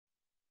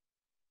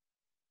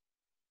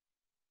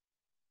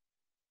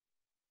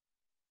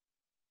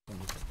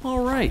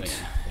All right.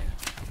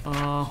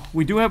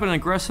 We do have an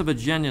aggressive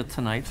agenda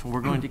tonight, so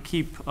we're going to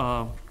keep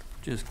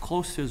as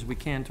close as we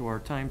can to our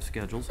time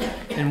schedules.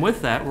 And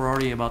with that, we're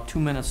already about 2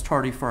 minutes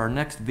tardy for our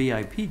next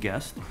VIP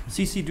guest,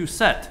 Cece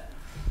Doucette,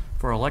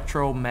 for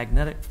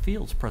electromagnetic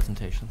fields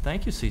presentation.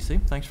 Thank you,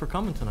 Cece. Thanks for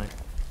coming tonight.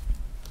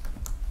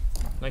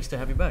 Nice to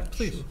have you back.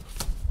 Please.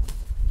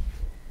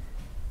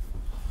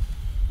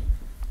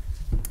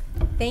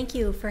 Thank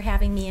you for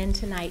having me in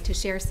tonight to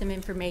share some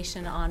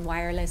information on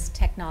wireless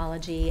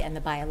technology and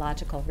the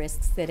biological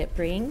risks that it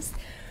brings.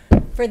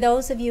 For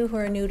those of you who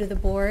are new to the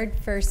board,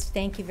 first,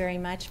 thank you very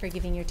much for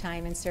giving your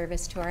time and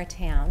service to our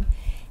town.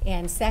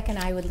 And second,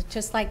 I would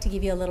just like to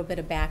give you a little bit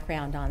of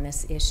background on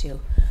this issue.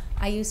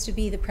 I used to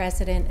be the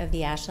president of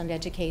the Ashland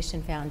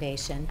Education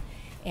Foundation,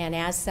 and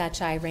as such,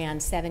 I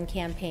ran 7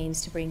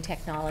 campaigns to bring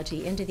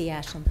technology into the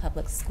Ashland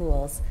Public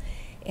Schools.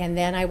 And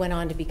then I went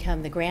on to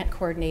become the grant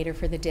coordinator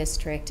for the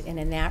district, and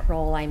in that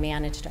role I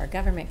managed our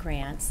government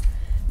grants.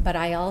 But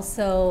I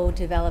also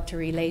developed a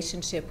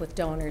relationship with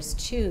Donors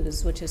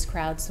Choose, which is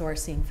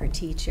crowdsourcing for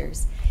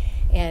teachers.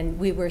 And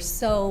we were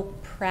so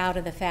proud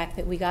of the fact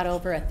that we got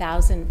over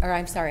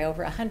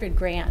 100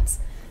 grants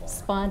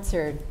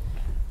sponsored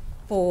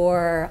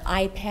for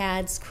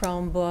iPads,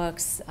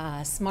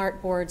 Chromebooks,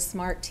 smart boards,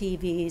 smart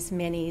TVs,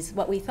 minis,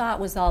 what we thought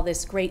was all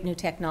this great new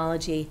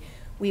technology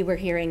we were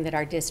hearing that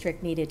our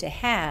district needed to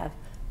have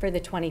for the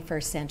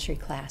 21st century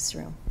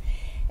classroom.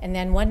 And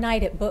then one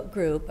night at book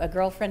group, a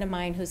girlfriend of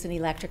mine who's an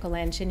electrical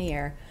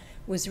engineer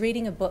was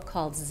reading a book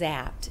called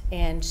Zapped,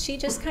 and she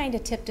just kind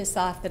of tipped us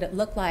off that it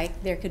looked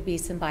like there could be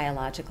some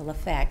biological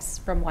effects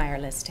from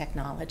wireless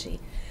technology.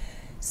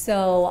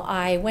 So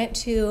I went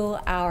to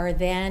our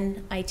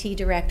then IT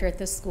director at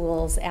the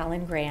schools,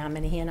 Alan Graham,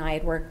 and he and I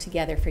had worked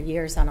together for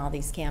years on all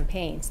these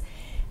campaigns.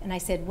 And I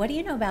said, what do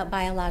you know about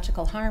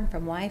biological harm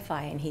from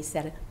Wi-Fi? And he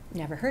said,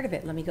 never heard of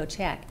it, let me go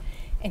check.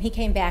 And he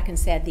came back and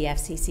said, the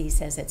FCC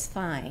says it's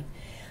fine.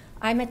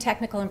 I'm a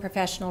technical and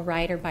professional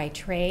writer by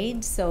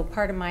trade, so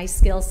part of my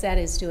skill set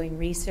is doing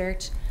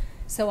research.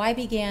 So I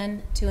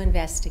began to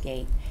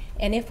investigate.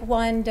 And if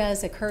one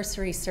does a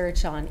cursory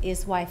search on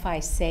is Wi-Fi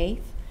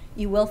safe,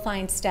 you will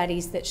find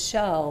studies that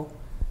show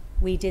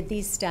we did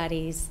these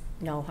studies,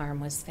 no harm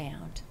was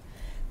found.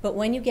 But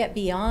when you get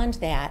beyond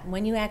that,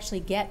 when you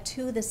actually get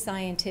to the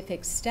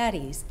scientific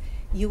studies,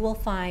 you will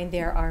find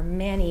there are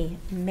many,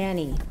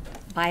 many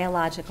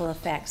biological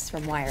effects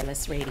from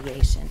wireless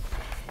radiation.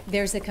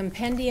 There's a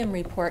compendium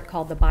report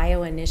called the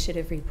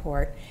Bioinitiative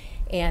Report,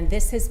 and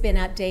this has been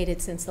updated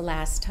since the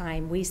last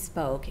time we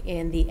spoke.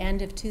 In the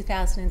end of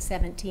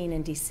 2017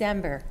 in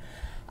December,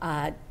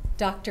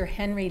 Dr.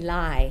 Henry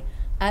Lai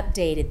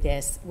updated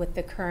this with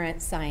the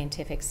current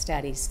scientific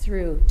studies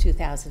through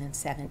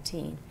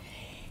 2017.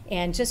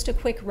 And just a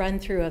quick run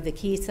through of the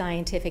key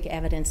scientific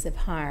evidence of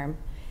harm: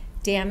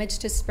 damage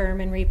to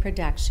sperm and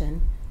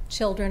reproduction,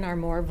 children are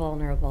more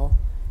vulnerable,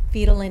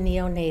 fetal and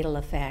neonatal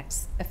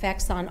effects,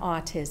 effects on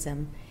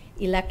autism,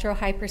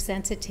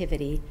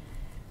 electrohypersensitivity,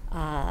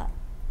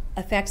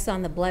 effects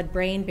on the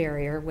blood-brain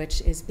barrier,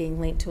 which is being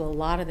linked to a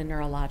lot of the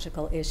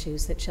neurological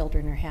issues that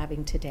children are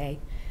having today,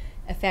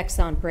 effects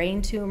on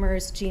brain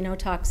tumors,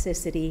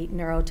 genotoxicity,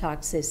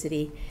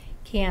 neurotoxicity,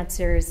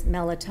 cancers,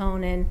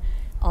 melatonin,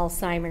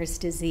 Alzheimer's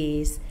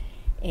disease,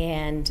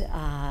 and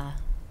a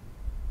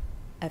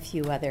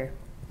few other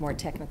more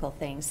technical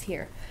things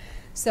here.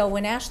 So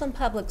when Ashland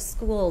Public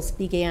Schools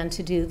began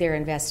to do their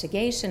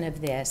investigation of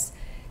this,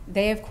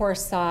 they of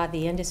course saw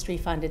the industry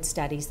funded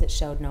studies that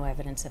showed no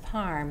evidence of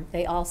harm.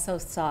 They also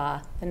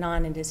saw the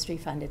non-industry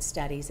funded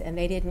studies, and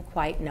they didn't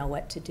quite know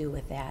what to do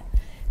with that.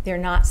 They're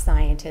not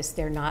scientists,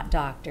 they're not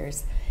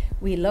doctors.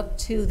 We looked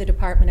to the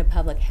Department of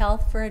Public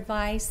Health for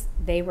advice.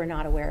 They were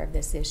not aware of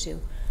this issue.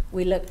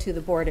 We looked to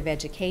the Board of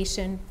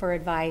Education for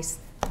advice.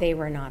 They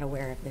were not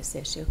aware of this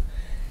issue.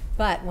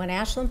 But when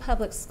Ashland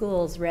Public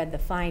Schools read the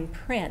fine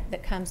print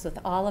that comes with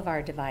all of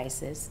our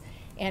devices,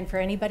 and for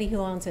anybody who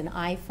owns an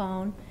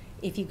iPhone,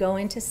 if you go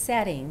into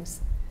settings,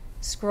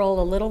 scroll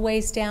a little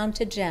ways down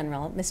to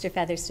general. Mr.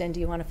 Featherston, do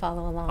you want to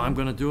follow along? I'm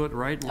going to do it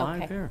right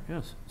live here,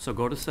 yes. So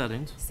go to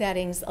settings.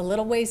 Settings, a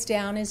little ways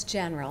down is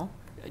general.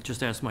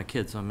 Just ask my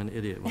kids, I'm an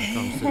idiot when it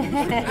comes to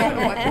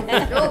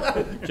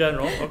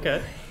general,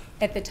 okay.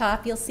 At the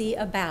top, you'll see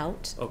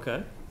About.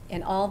 Okay.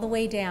 And all the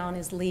way down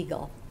is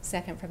Legal,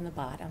 second from the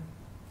bottom.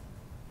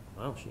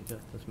 Wow, she got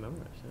this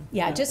memorized.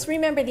 Yeah, just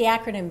remember the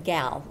acronym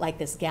GAL, like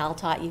this gal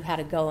taught you how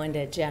to go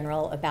into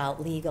General,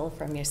 About, Legal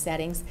from your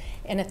settings.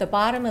 And at the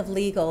bottom of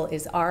Legal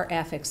is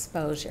RF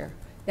exposure.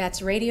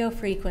 That's radio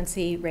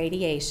frequency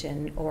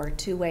radiation, or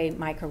two-way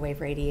microwave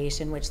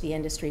radiation, which the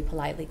industry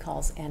politely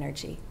calls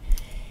energy.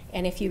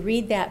 And if you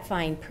read that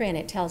fine print,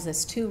 it tells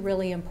us 2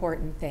 really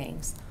important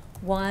things.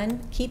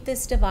 1, keep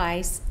this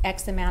device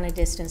X amount of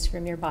distance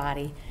from your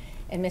body.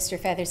 And Mr.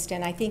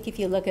 Featherston, I think if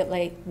you look at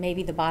like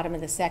maybe the bottom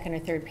of the 2nd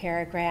or 3rd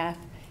paragraph,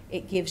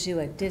 it gives you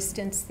a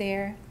distance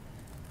there.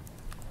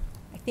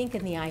 I think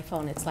in the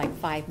iPhone it's like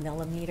 5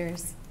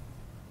 millimeters.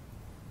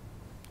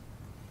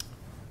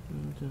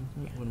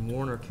 When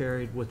worn or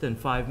carried within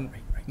 5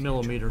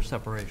 millimeter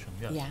separation,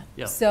 yes. Yeah.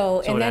 Yeah.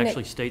 So, So and it then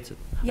actually states it.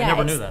 Yeah, I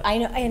never knew that. I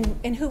know,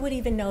 and who would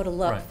even know to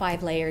look Right.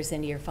 5 layers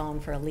into your phone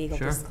for a legal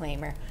Sure.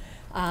 disclaimer?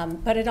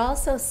 But it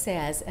also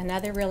says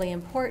another really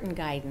important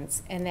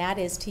guidance, and that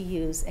is to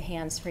use a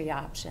hands-free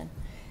option.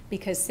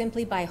 Because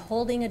simply by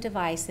holding a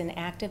device in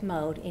active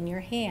mode in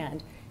your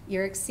hand,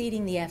 you're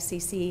exceeding the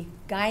FCC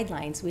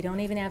guidelines. We don't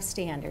even have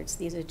standards.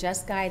 These are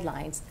just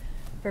guidelines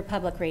for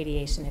public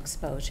radiation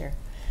exposure.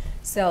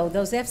 So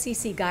those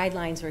FCC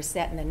guidelines were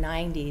set in the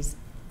 90s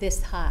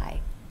this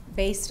high,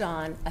 based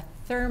on a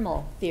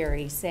thermal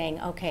theory saying,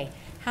 okay,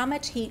 how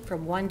much heat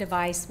from one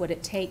device would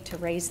it take to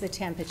raise the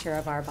temperature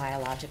of our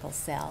biological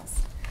cells?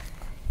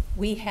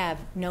 We have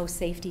no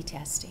safety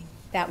testing.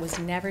 That was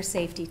never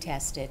safety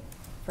tested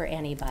for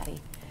anybody.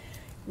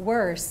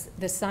 Worse,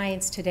 the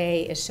science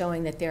today is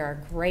showing that there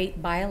are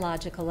great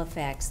biological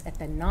effects at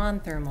the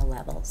non-thermal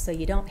level, so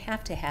you don't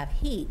have to have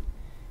heat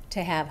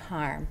to have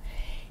harm.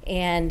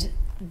 And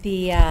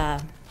the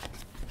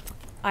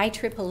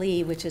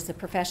IEEE, which is a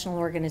professional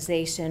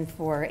organization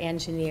for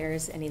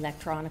engineers and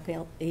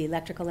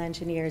electrical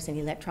engineers and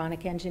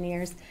electronic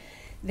engineers,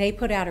 they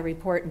put out a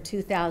report in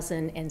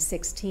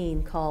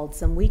 2016 called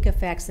Some Weak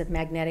Effects of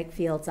Magnetic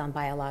Fields on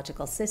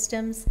Biological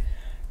Systems.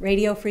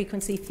 Radio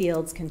frequency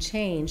fields can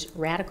change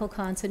radical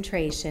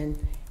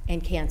concentration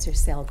and cancer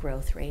cell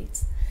growth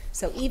rates.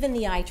 So even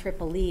the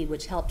IEEE,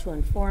 which helped to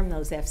inform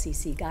those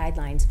FCC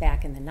guidelines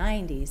back in the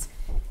 90s,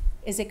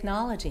 is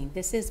acknowledging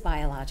this is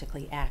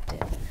biologically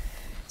active.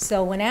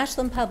 So when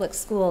Ashland Public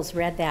Schools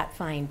read that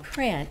fine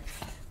print,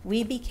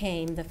 we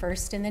became the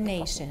first in the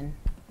nation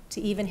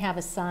to even have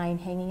a sign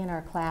hanging in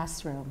our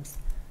classrooms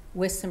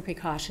with some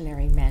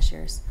precautionary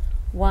measures.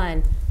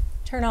 One,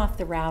 turn off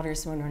the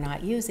routers when we're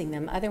not using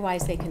them,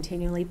 otherwise they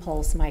continually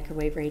pulse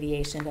microwave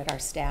radiation at our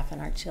staff and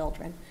our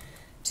children.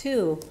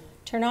 Two,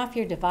 turn off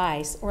your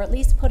device, or at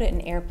least put it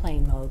in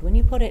airplane mode. When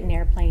you put it in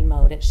airplane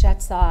mode, it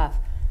shuts off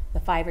the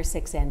 5 or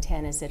 6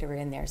 antennas that are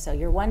in there. So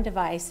your one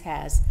device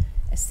has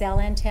a cell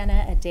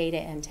antenna, a data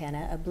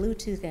antenna, a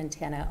Bluetooth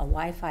antenna, a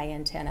Wi-Fi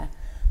antenna,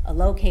 a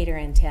locator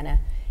antenna,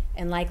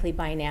 and likely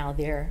by now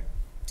they're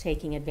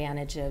taking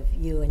advantage of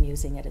you and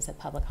using it as a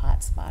public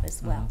hotspot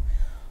as well.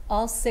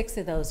 All 6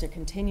 of those are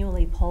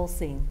continually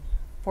pulsing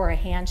for a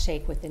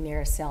handshake with the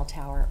nearest cell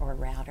tower or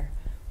router.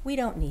 We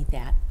don't need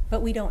that,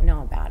 but we don't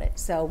know about it.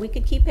 So we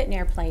could keep it in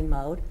airplane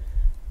mode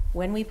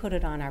when we put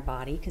it on our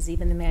body, because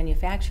even the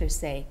manufacturers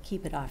say,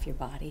 keep it off your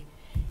body,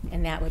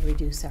 and that would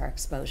reduce our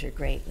exposure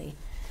greatly.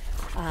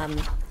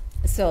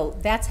 So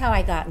that's how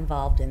I got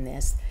involved in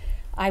this.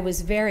 I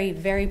was very,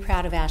 very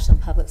proud of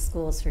Ashland Public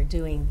Schools for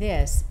doing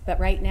this, but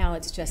right now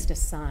it's just a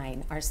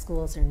sign. Our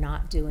schools are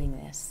not doing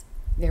this.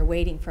 They're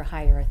waiting for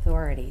higher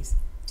authorities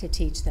to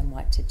teach them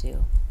what to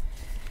do.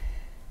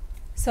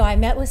 So I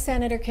met with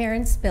Senator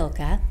Karen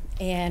Spilka,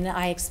 and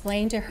I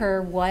explained to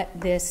her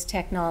what this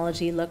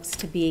technology looks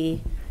to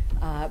be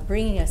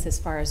bringing us as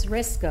far as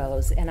risk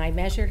goes, and I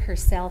measured her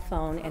cell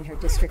phone and her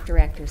district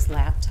director's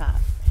laptop.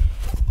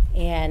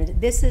 And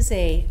this is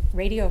a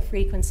radio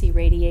frequency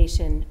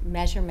radiation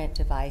measurement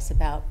device,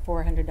 about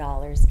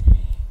 $400,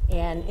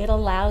 and it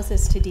allows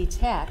us to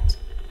detect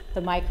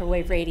the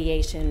microwave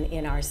radiation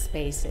in our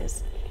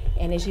spaces.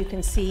 And as you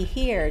can see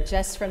here,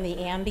 just from the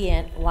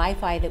ambient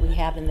Wi-Fi that we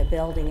have in the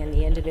building and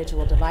the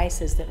individual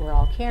devices that we're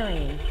all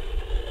carrying,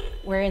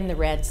 we're in the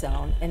red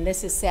zone. And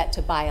this is set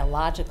to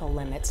biological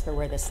limits for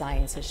where the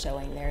science is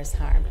showing there is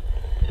harm.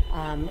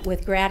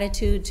 With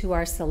gratitude to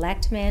our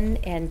selectmen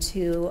and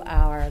to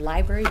our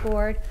library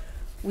board,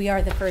 we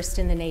are the first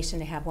in the nation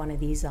to have one of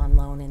these on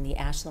loan in the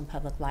Ashland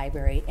Public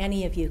Library.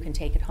 Any of you can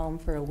take it home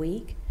for a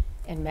week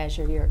and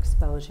measure your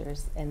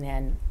exposures and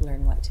then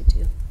learn what to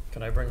do.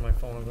 Can I bring my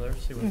phone over there,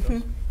 see what it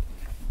does?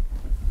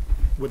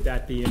 Would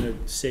that be in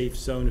a safe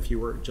zone if you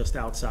were just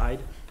outside?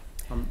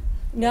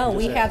 No,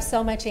 we Just have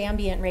so much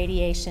ambient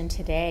radiation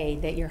today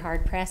that you're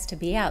hard pressed to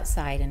be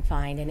outside and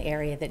find an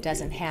area that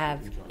doesn't have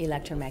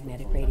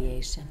electromagnetic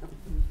radiation.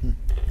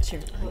 Sure.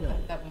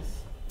 That was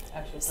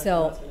actually what I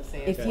So was gonna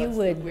say. if you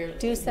would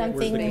do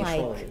something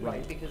control? like,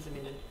 Right. Because, I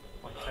mean,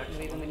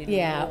 even when you do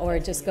yeah, remote or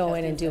testing, just you go test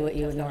in and it, do what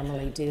you would test that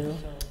normally shit. do.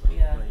 So,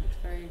 yeah, it's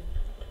very,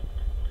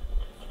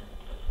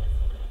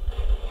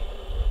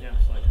 Yeah,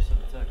 so I just sent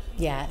a text.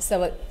 Yeah,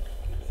 so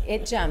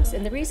it jumps.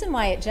 And the reason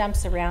why it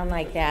jumps around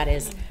like that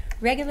is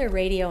regular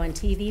radio and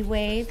TV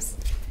waves,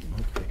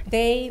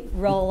 they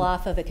roll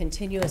off of a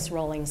continuous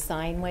rolling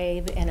sine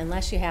wave, and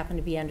unless you happen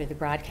to be under the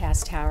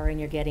broadcast tower and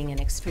you're getting an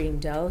extreme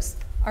dose,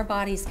 our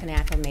bodies can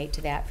acclimate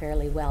to that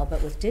fairly well.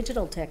 But with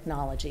digital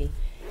technology,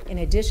 in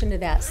addition to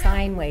that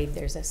sine wave,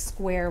 there's a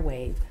square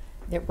wave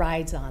that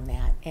rides on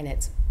that, and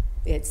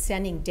it's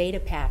sending data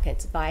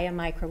packets via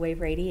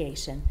microwave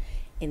radiation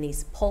in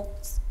these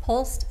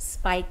pulsed,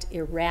 spiked,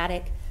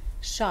 erratic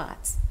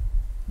shots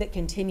that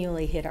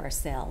continually hit our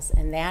cells.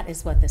 And that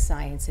is what the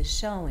science is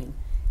showing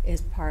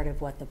is part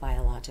of what the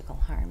biological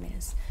harm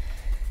is.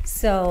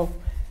 So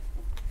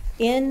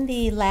In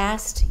the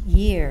last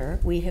year,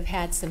 we have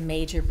had some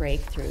major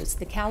breakthroughs.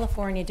 The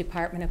California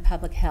Department of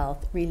Public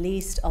Health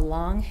released a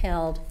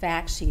long-held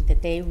fact sheet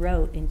that they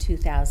wrote in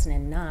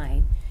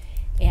 2009,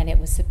 and it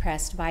was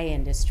suppressed by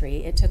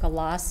industry. It took a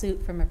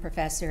lawsuit from a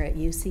professor at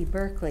UC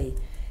Berkeley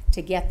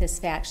to get this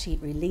fact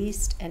sheet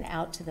released and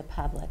out to the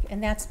public.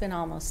 And that's been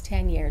almost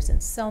 10 years,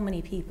 and so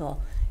many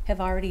people have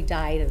already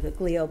died of the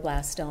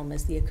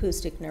glioblastomas, the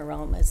acoustic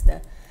neuromas,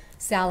 the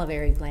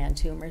salivary gland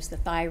tumors, the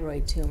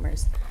thyroid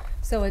tumors.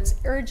 So it's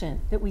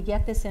urgent that we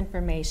get this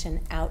information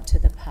out to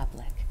the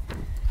public.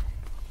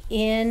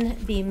 In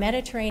the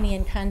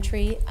Mediterranean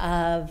country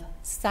of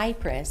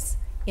Cyprus,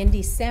 in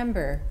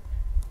December,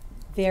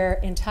 their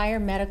entire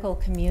medical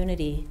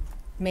community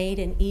made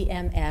an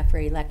EMF, or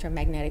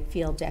electromagnetic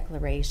field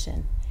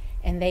declaration,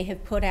 and they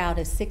have put out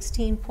a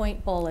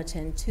 16-point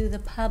bulletin to the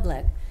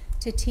public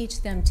to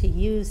teach them to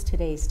use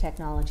today's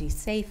technology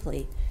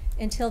safely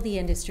until the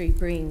industry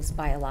brings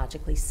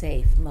biologically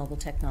safe mobile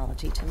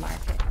technology to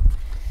market.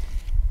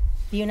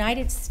 The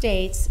United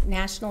States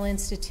National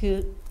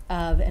Institute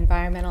of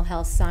Environmental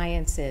Health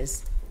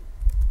Sciences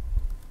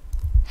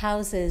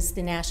houses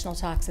the National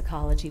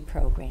Toxicology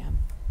Program.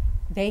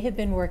 They have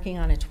been working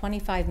on a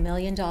 $25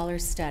 million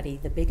study,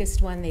 the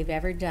biggest one they've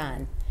ever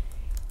done,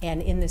 and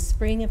in the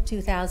spring of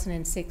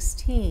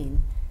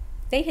 2016,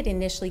 they had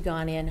initially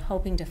gone in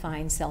hoping to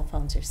find cell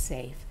phones are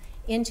safe.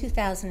 In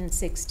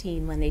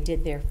 2016, when they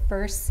did their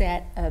first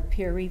set of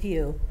peer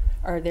review,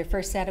 or their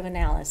first set of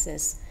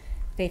analysis,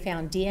 they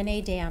found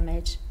DNA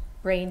damage,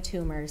 brain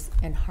tumors,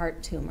 and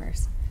heart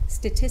tumors.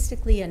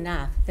 Statistically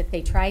enough that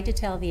they tried to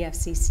tell the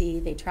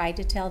FCC, they tried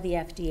to tell the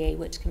FDA,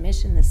 which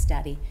commissioned the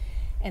study,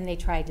 and they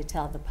tried to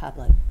tell the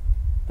public,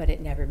 but it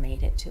never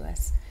made it to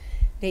us.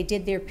 They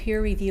did their peer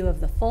review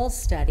of the full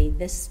study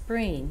this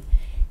spring,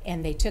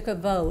 and they took a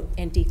vote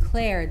and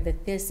declared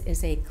that this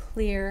is a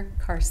clear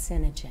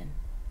carcinogen.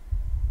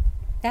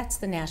 That's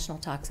the National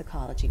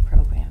Toxicology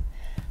Program.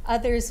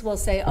 Others will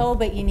say, oh,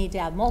 but you need to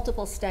have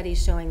multiple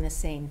studies showing the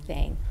same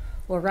thing.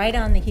 Well, right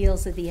on the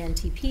heels of the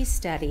NTP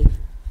study,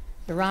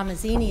 the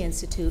Ramazzini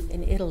Institute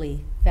in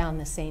Italy found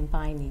the same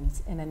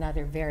findings in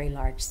another very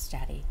large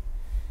study.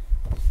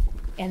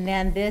 And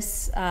then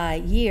this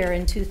year,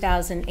 in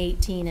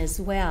 2018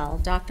 as well,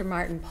 Dr.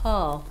 Martin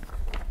Paul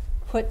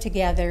put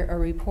together a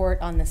report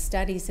on the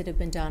studies that have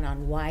been done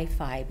on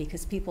Wi-Fi,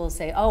 because people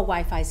say, oh,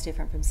 Wi-Fi is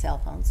different from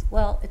cell phones.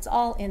 Well, it's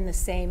all in the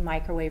same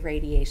microwave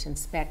radiation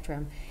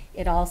spectrum.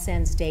 It all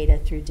sends data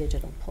through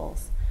digital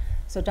pulse.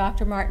 So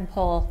Dr. Martin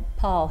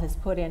Paul has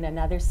put in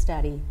another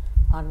study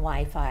on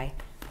Wi-Fi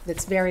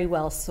that's very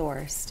well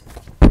sourced.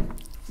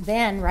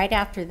 Then, right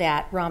after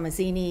that,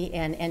 Ramazzini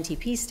and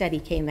NTP study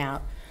came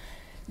out.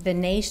 The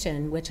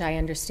Nation, which I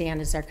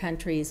understand is our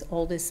country's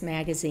oldest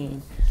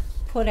magazine,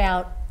 put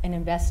out an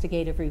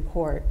investigative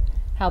report,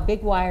 how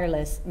big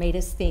wireless made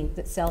us think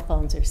that cell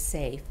phones are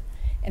safe.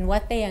 And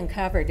what they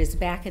uncovered is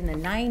back in the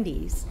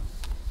 90s,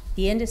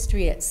 the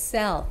industry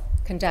itself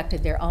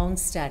conducted their own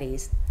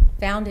studies,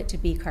 found it to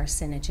be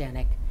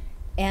carcinogenic,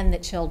 and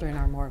that children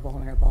are more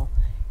vulnerable.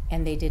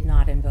 And they did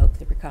not invoke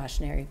the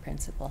precautionary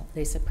principle.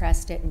 They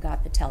suppressed it and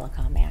got the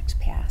Telecom Act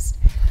passed.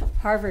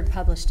 Harvard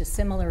published a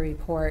similar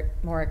report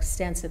more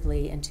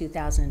extensively in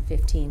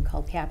 2015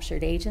 called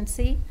Captured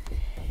Agency.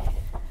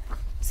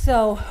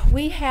 So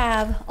we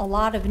have a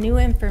lot of new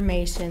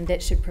information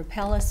that should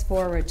propel us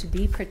forward to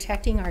be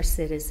protecting our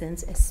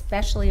citizens,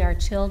 especially our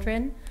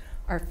children,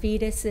 our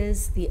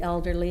fetuses, the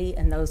elderly,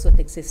 and those with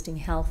existing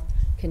health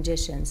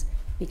conditions,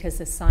 because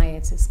the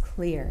science is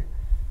clear.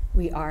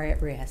 We are at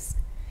risk.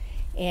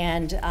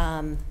 And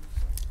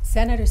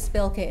Senator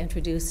Spilka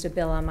introduced a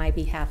bill on my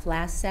behalf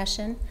last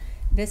session.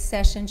 This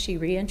session, she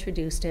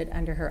reintroduced it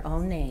under her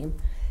own name.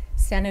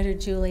 Senator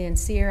Julian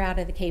Cyr out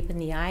of the Cape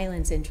and the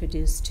Islands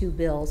introduced 2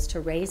 bills to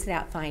raise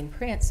that fine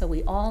print so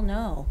we all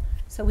know,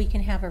 so we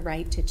can have a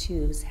right to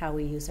choose how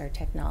we use our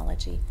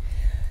technology.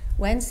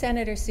 When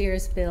Senator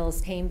Cyr's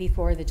bills came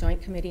before the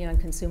Joint Committee on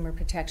Consumer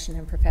Protection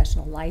and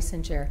Professional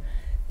Licensure,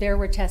 there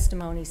were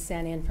testimonies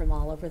sent in from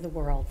all over the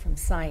world, from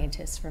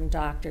scientists, from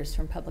doctors,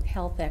 from public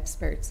health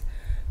experts,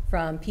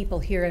 from people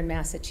here in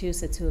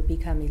Massachusetts who have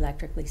become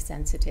electrically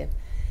sensitive.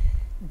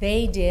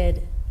 They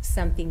did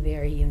something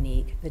very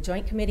unique. The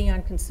Joint Committee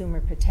on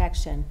Consumer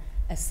Protection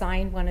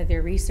assigned one of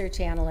their research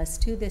analysts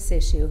to this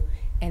issue,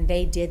 and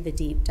they did the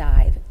deep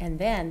dive, and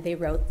then they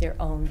wrote their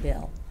own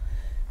bill.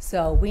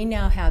 So we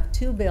now have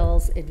 2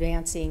 bills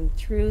advancing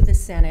through the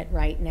Senate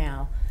right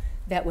now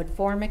that would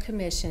form a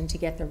commission to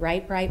get the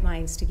right bright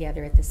minds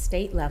together at the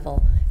state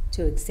level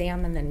to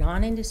examine the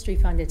non-industry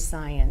funded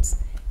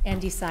science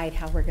and decide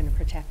how we're going to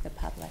protect the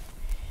public.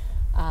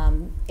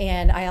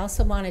 And I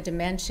also wanted to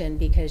mention,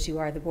 because you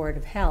are the Board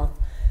of Health,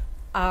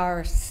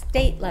 our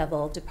state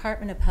level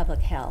Department of Public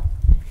Health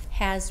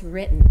has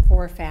written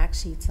 4 fact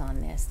sheets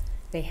on this.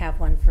 They have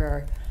one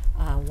for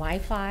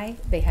Wi-Fi,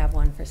 they have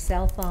one for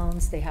cell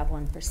phones, they have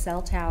one for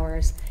cell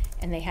towers,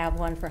 and they have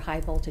one for high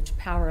voltage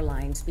power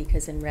lines,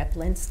 because in Rep.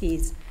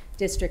 Linsky's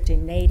district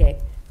in Natick,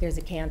 there's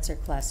a cancer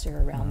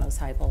cluster around those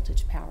high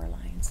voltage power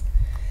lines.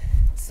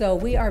 So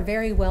we are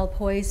very well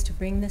poised to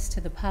bring this to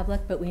the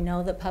public, but we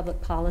know that public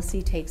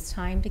policy takes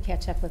time to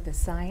catch up with the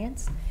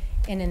science.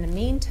 And in the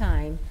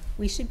meantime,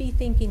 we should be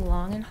thinking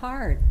long and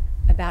hard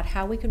about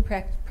how we can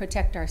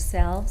protect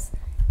ourselves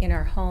in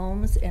our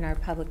homes, in our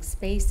public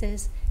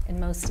spaces, and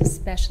most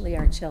especially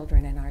our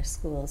children in our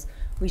schools.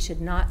 We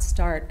should not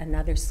start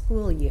another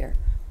school year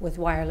with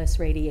wireless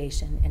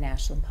radiation in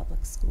Ashland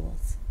Public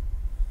Schools.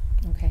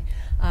 Okay.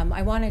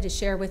 I wanted to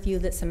share with you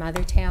that some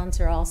other towns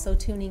are also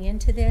tuning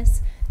into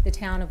this. The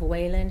town of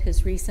Wayland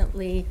has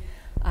recently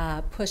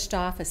pushed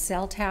off a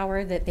cell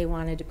tower that they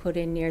wanted to put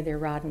in near their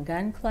Rod and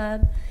Gun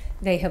Club.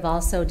 They have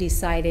also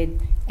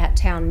decided at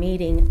town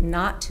meeting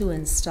not to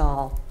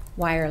install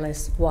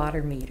wireless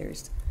water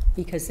meters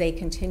because they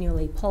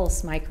continually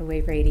pulse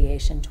microwave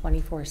radiation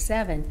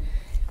 24/7.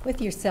 With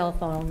your cell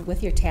phone,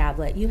 with your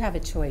tablet, you have a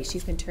choice.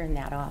 You can turn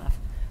that off.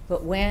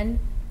 But when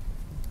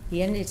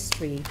the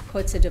industry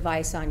puts a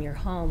device on your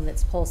home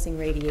that's pulsing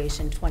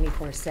radiation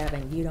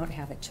 24/7, you don't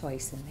have a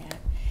choice in that.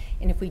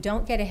 And if we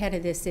don't get ahead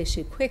of this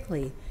issue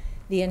quickly,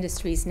 the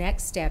industry's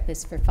next step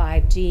is for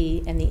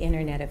 5G and the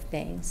Internet of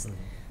Things.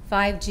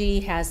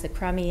 5G has the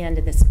crummy end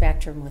of the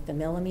spectrum with the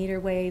millimeter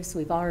waves.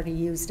 We've already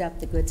used up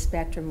the good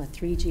spectrum with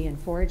 3G and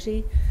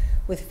 4G.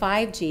 With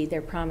 5G,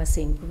 they're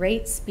promising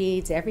great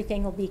speeds,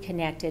 everything will be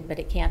connected, but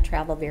it can't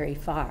travel very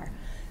far.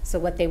 So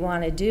what they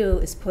want to do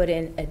is put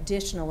in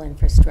additional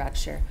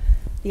infrastructure.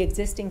 The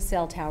existing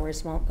cell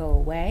towers won't go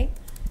away.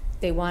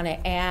 They want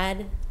to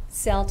add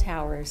cell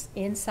towers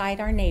inside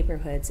our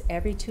neighborhoods,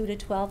 every 2 to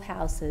 12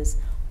 houses,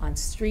 on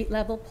street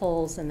level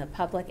poles in the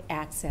public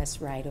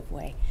access right of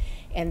way.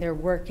 And they're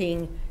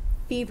working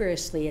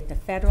feverishly at the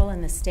federal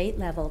and the state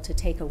level to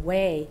take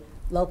away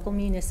local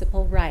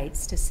municipal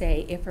rights to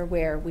say if or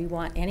where we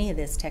want any of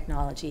this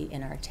technology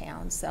in our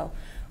town. So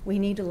we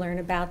need to learn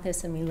about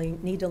this, and we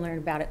need to learn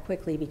about it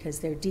quickly because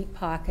their deep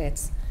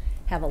pockets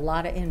have a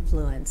lot of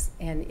influence.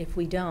 And if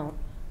we don't,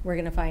 we're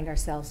going to find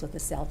ourselves with a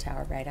cell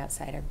tower right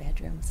outside our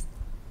bedrooms.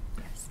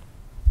 Yes.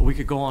 We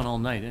could go on all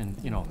night, and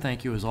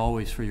thank you as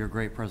always for your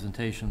great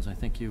presentations. I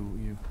think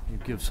you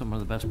give some of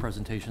the best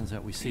presentations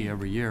that we see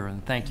every year,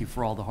 and thank you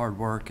for all the hard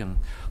work.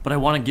 But I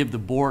want to give the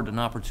board an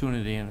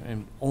opportunity,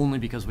 and only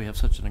because we have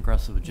such an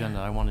aggressive agenda,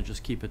 I want to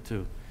just keep it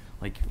to,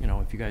 like,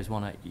 if you guys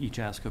want to each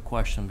ask a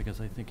question, because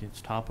I think it's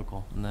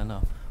topical, and then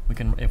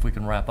if we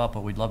can wrap up,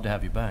 but we'd love to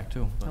have you back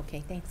too. But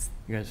okay, thanks.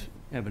 you guys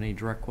have any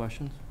direct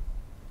questions?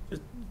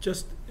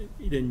 Just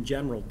in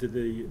general, did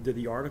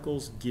the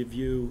articles give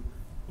you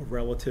a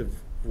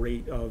relative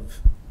rate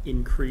of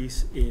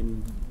increase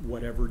in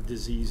whatever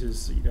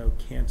diseases,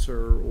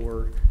 cancer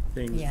or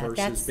things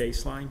versus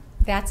baseline?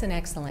 That's an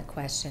excellent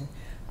question.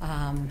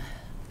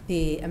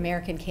 The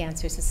American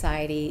Cancer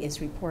Society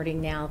is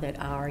reporting now that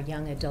our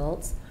young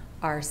adults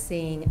are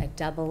seeing a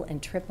double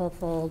and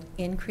triple-fold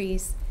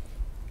increase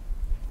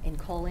in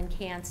colon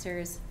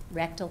cancers,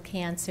 rectal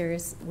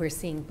cancers. We're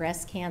seeing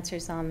breast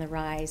cancers on the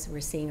rise.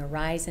 We're seeing a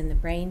rise in the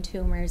brain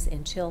tumors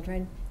in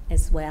children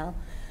as well.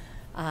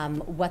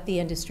 What the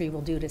industry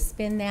will do to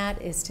spin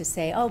that is to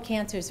say, oh,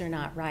 cancers are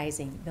not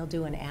rising. They'll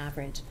do an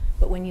average.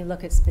 But when you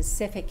look at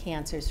specific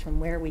cancers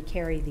from where we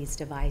carry these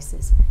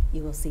devices,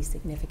 you will see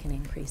significant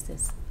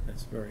increases.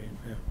 That's very,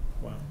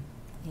 wow.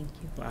 Thank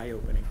you.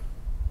 Eye-opening.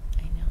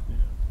 I know.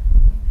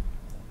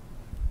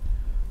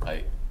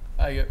 Yeah.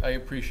 I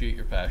appreciate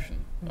your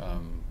passion.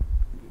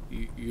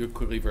 You're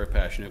clearly very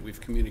passionate.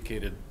 We've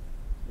communicated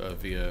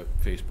via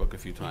Facebook a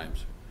few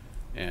times.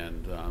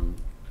 And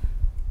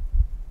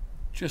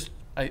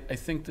I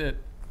think that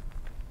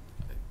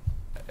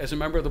as a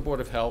member of the Board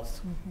of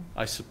Health,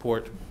 I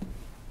support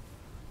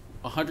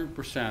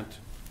 100%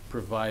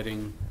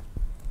 providing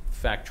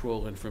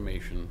factual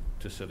information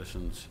to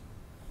citizens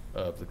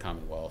of the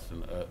Commonwealth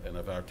and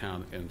of our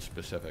town in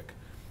specific.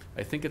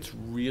 I think it's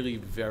really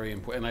very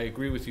important, and I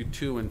agree with you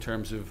too in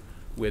terms of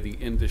where the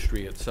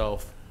industry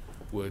itself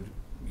would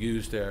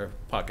use their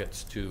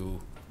pockets to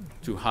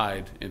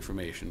hide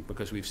information,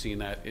 because we've seen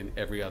that in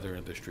every other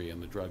industry, in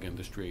the drug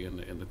industry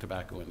and in the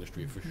tobacco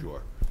industry for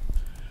sure.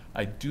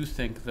 I do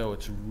think, though,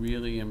 it's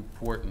really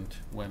important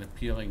when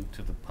appealing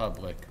to the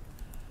public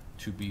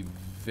to be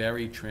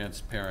very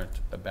transparent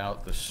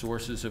about the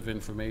sources of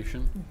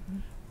information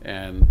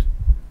and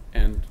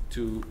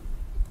to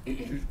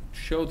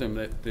show them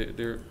that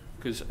they're,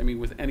 because I mean,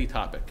 with any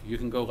topic, you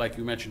can go, like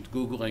you mentioned,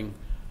 Googling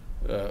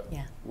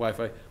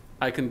Wi-Fi.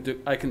 I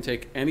can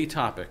take any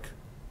topic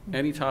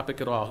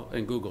at all,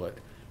 and Google it,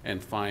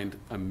 and find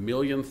a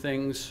million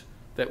things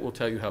that will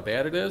tell you how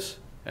bad it is,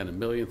 and a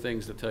million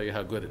things that tell you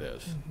how good it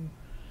is.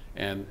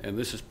 And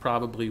this is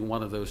probably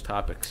one of those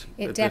topics.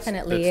 It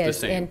definitely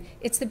is, and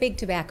it's the big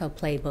tobacco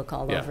playbook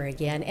all over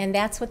again, and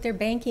that's what they're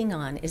banking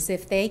on, is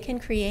if they can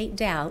create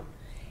doubt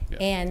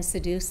and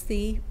seduce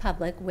the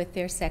public with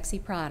their sexy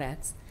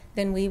products,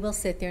 then we will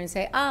sit there and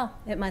say, oh,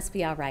 it must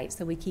be all right,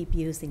 so we keep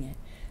using it.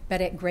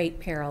 But at great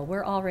peril.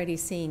 We're already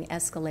seeing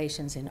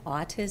escalations in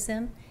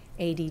autism,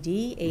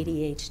 ADD,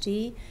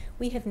 ADHD.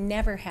 We have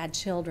never had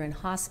children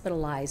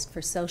hospitalized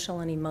for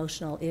social and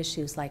emotional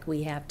issues like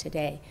we have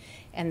today.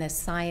 And the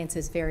science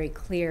is very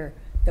clear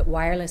that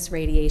wireless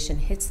radiation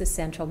hits the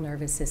central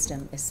nervous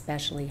system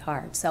especially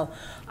hard. So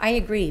I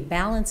agree,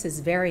 balance is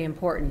very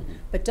important,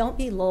 but don't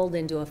be lulled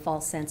into a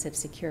false sense of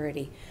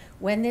security.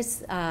 When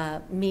this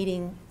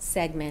meeting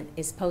segment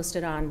is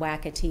posted on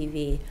WACA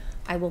TV,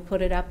 I will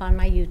put it up on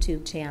my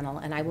YouTube channel,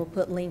 and I will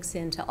put links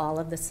into all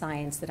of the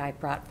science that I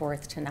brought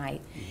forth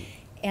tonight.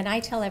 And I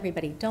tell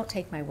everybody, don't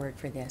take my word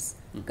for this.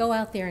 Go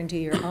out there and do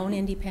your own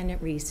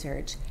independent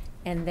research,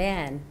 and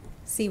then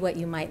see what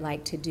you might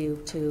like to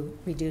do to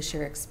reduce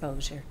your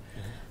exposure.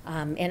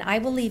 And I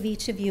will leave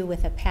each of you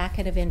with a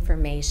packet of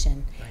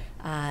information.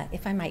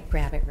 If I might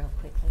grab it real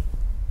quickly.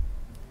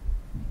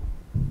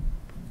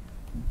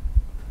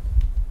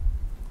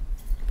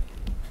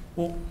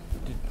 Well,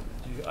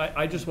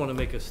 I just want to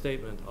make a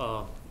statement.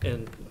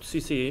 And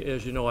Cece,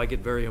 as you know, I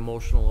get very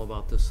emotional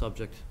about this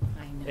subject.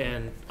 I know.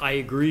 And I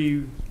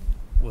agree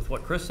with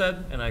what Chris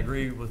said, and I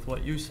agree with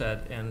what you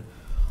said. And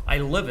I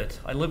live it.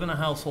 I live in a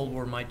household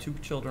where my 2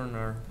 children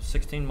are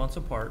 16 months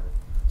apart.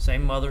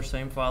 Same mother,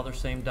 same father,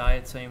 same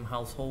diet, same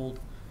household,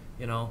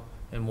 you know.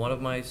 And one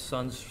of my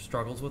sons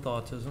struggles with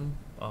autism,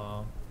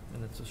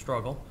 and it's a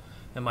struggle.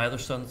 And my other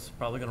son's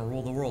probably going to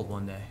rule the world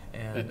one day.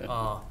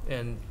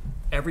 And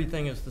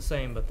everything is the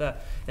same but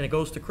that. And it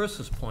goes to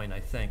Chris's point, I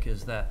think,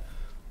 is that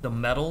the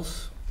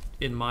metals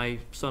in my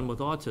son with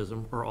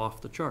autism are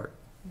off the chart.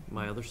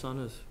 My other son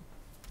is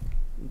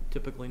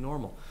typically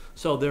normal.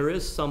 So there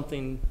is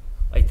something,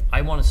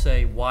 I want to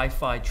say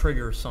Wi-Fi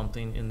triggers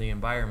something in the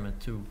environment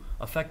to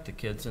affect the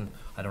kids. And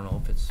I don't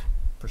know if it's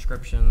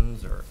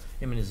prescriptions or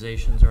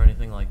immunizations or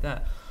anything like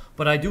that.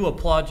 But I do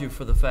applaud you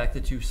for the fact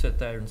that you sat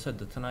there and said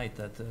tonight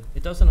that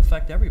it doesn't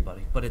affect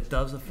everybody, but it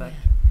does affect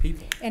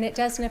people. And it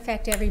doesn't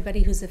affect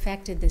everybody who's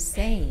affected the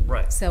same.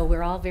 Right. So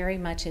we're all very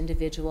much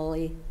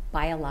individually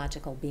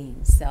biological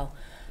beings. So.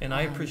 And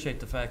I appreciate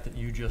the fact that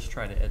you just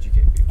try to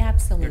educate people.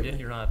 Absolutely.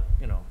 You're not,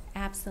 you know.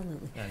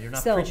 Absolutely. Yeah, you're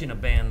not So, preaching a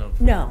ban of.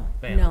 No,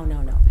 ban. no,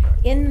 no, no.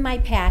 In my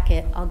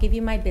packet, I'll give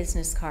you my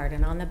business card,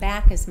 and on the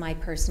back is my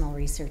personal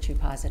research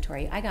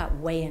repository. I got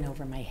way in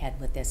over my head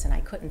with this, and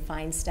I couldn't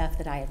find stuff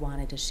that I had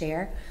wanted to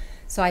share.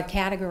 So I've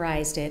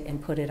categorized it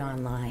and put it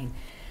online.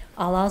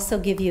 I'll also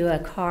give you a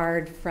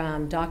card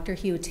from Dr.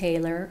 Hugh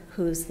Taylor,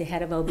 who's the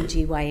head of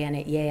OBGYN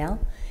at Yale.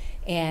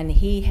 And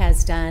he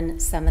has done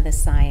some of the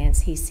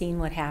science. He's seen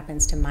what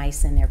happens to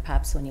mice and their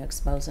pups when you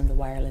expose them to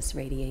wireless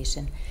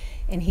radiation.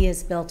 And he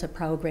has built a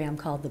program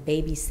called the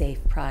Baby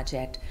Safe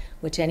Project,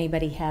 which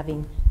anybody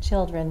having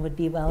children would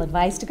be well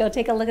advised to go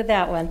take a look at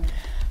that one.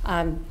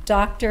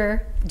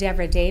 Dr.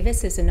 Deborah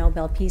Davis is a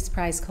Nobel Peace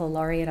Prize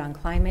co-laureate on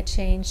climate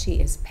change. She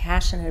is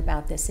passionate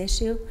about this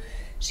issue.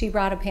 She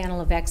brought a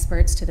panel of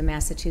experts to the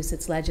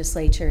Massachusetts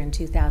legislature in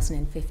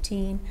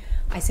 2015.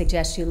 I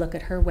suggest you look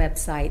at her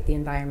website, the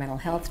Environmental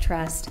Health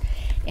Trust,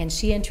 and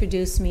she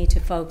introduced me to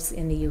folks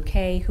in the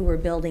UK who were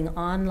building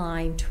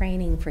online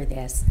training for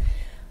this.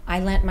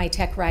 I lent my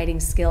tech writing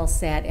skill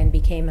set and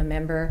became a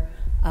member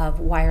of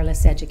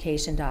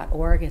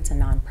wirelesseducation.org. It's a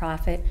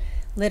nonprofit.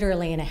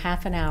 Literally in a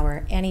half an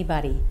hour,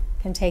 anybody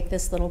can take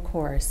this little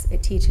course.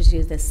 It teaches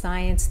you the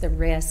science, the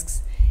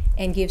risks,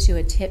 and gives you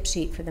a tip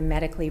sheet for the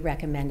medically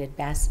recommended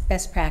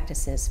best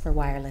practices for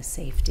wireless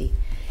safety.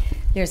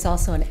 There's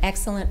also an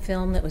excellent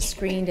film that was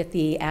screened at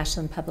the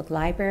Ashland Public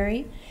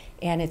Library,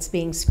 and it's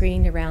being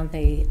screened around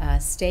the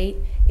state.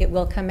 It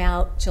will come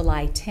out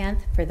July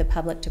 10th for the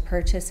public to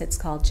purchase. It's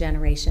called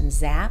Generation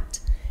Zapped.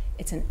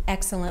 It's an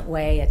excellent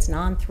way. It's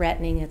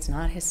non-threatening. It's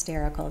not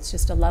hysterical. It's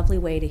just a lovely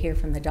way to hear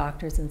from the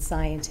doctors and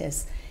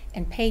scientists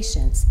and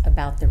patients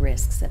about the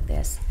risks of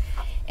this.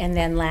 And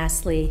then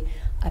lastly,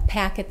 a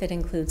packet that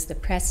includes the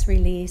press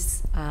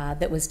release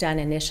that was done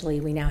initially.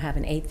 We now have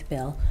an 8th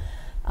bill.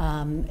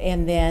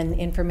 And then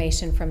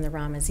information from the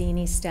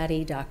Ramazzini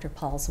study, Dr.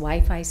 Paul's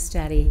Wi-Fi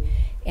study,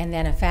 and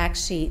then a fact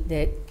sheet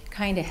that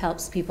kind of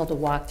helps people to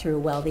walk through,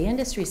 well, the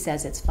industry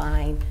says it's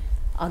fine.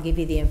 I'll give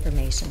you the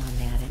information on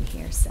that in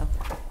here. So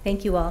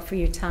thank you all for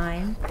your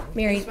time.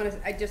 Mary?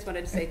 I just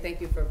wanted to say thank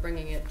you for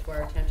bringing it to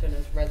our attention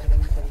as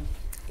residents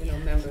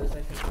and members.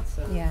 I think it's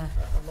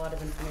a lot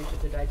of information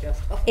to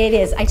digest. It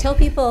is. I tell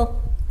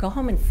people, go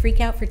home and freak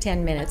out for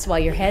 10 minutes while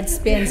your head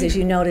spins as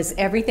you notice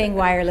everything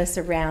wireless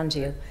around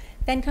you.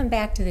 Then come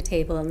back to the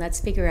table and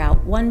let's figure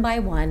out one by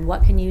one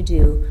what can you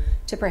do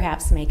to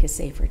perhaps make a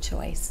safer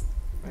choice.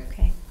 Right.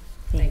 Okay.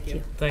 Thank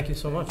you. Thank you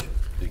so much.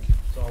 Thank you.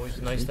 It's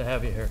always nice to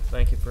have you here.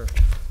 Thank you for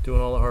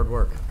doing all the hard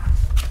work.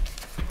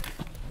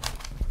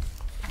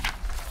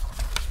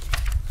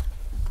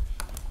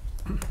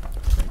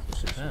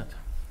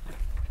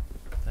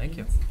 Thank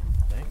you.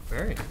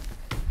 Very,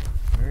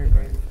 very,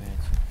 very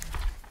fancy.